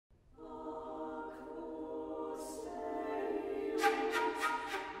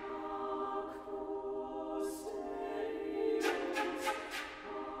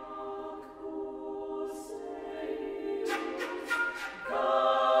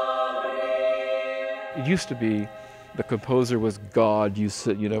It used to be the composer was God. You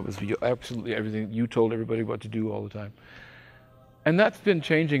said, you know, it was absolutely everything. You told everybody what to do all the time. And that's been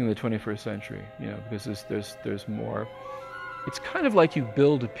changing in the 21st century, you know, because there's more. It's kind of like you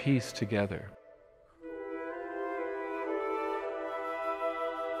build a piece together.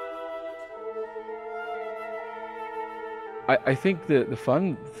 I think the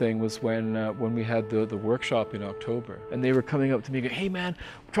fun thing was when we had the workshop in October, and they were coming up to me and going, hey man,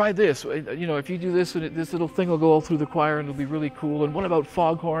 try this. You know, if you do this, this little thing will go all through the choir and it'll be really cool. And what about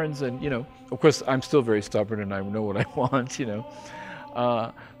foghorns? And, you know, of course, I'm still very stubborn and I know what I want, you know.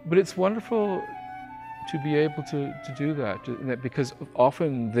 But it's wonderful to be able to do that, because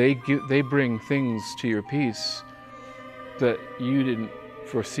often they bring things to your piece that you didn't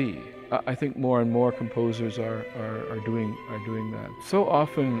foresee. I think more and more composers are doing that. So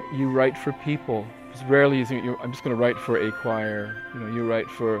often you write for people. It's rarely you think, I'm just going to write for a choir. You know, you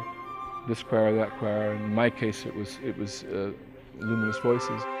write for this choir, that choir. In my case, it was Luminous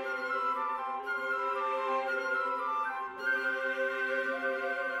Voices.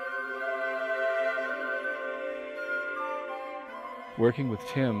 Working with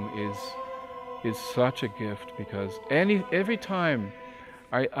Tim is such a gift, because every time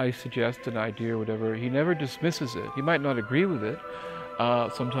I suggest an idea or whatever, he never dismisses it. He might not agree with it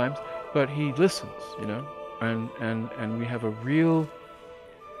sometimes, but he listens, you know, and we have a real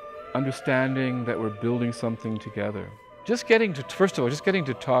understanding that we're building something together. Just getting to, first of all, just getting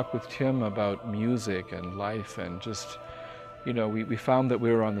to talk with Tim about music and life, and just, you know, we found that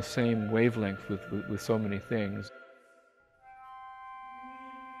we were on the same wavelength with so many things.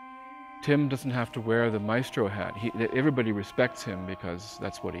 Tim doesn't have to wear the maestro hat. Everybody respects him because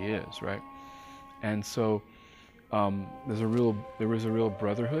that's what he is, right? And so there was a real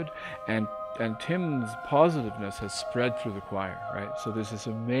brotherhood, and Tim's positiveness has spread through the choir, right? So there's this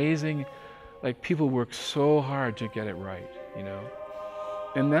amazing, like, people work so hard to get it right, you know,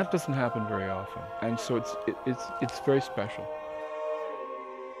 and that doesn't happen very often. And so it's very special.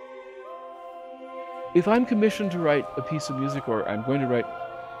 If I'm commissioned to write a piece of music, or I'm going to write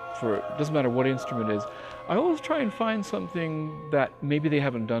for, it doesn't matter what instrument it is, I always try and find something that maybe they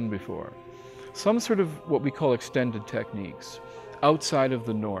haven't done before. Some sort of what we call extended techniques, outside of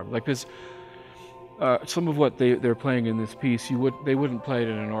the norm. Like this, some of what they're playing in this piece, they wouldn't play it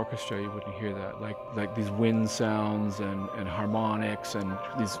in an orchestra, you wouldn't hear that. Like these wind sounds and harmonics and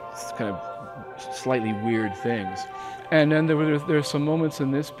these kind of slightly weird things. And then there's some moments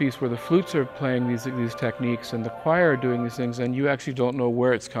in this piece where the flutes are playing these techniques and the choir are doing these things, and you actually don't know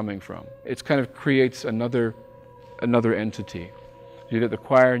where it's coming from. It kind of creates another entity. You get the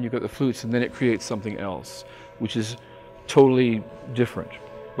choir and you get the flutes, and then it creates something else, which is totally different,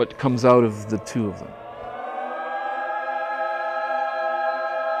 but comes out of the two of them.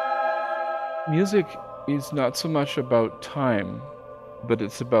 Music is not so much about time, but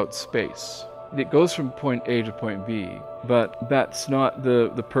it's about space. It goes from point A to point B, but that's not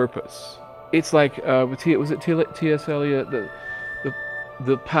the purpose. It's like, was it T.S. Eliot,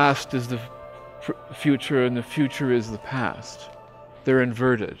 the past is the future and the future is the past. They're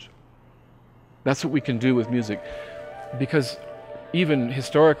inverted. That's what we can do with music, because even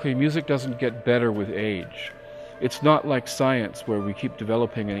historically, music doesn't get better with age. It's not like science where we keep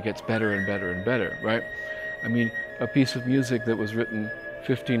developing and it gets better and better and better, right? I mean, a piece of music that was written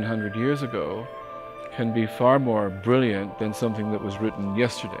 1,500 years ago can be far more brilliant than something that was written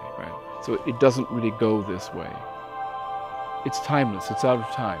yesterday, right? So it doesn't really go this way. It's timeless, it's out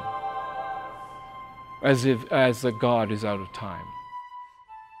of time. As the God is out of time.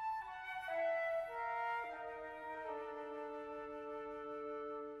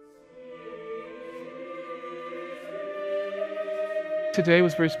 Today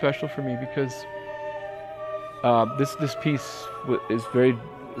was very special for me because this piece is very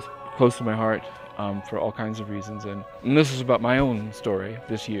close to my heart for all kinds of reasons, and this is about my own story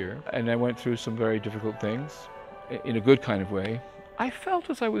this year, and I went through some very difficult things in a good kind of way. I felt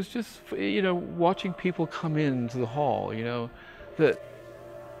as I was just, you know, watching people come into the hall, you know, that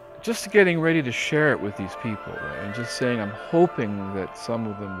just getting ready to share it with these people, right? And just saying, I'm hoping that some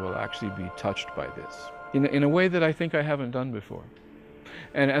of them will actually be touched by this in a way that I think I haven't done before.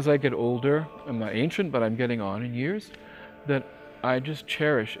 And as I get older, I'm not ancient, but I'm getting on in years, that I just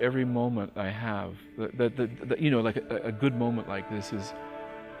cherish every moment I have. That you know, like a good moment like this is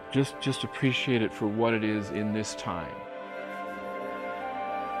just appreciate it for what it is in this time.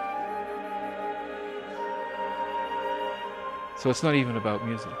 So it's not even about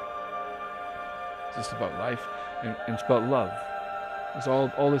music. It's just about life, and it's about love.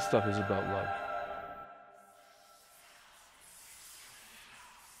 All this stuff is about love.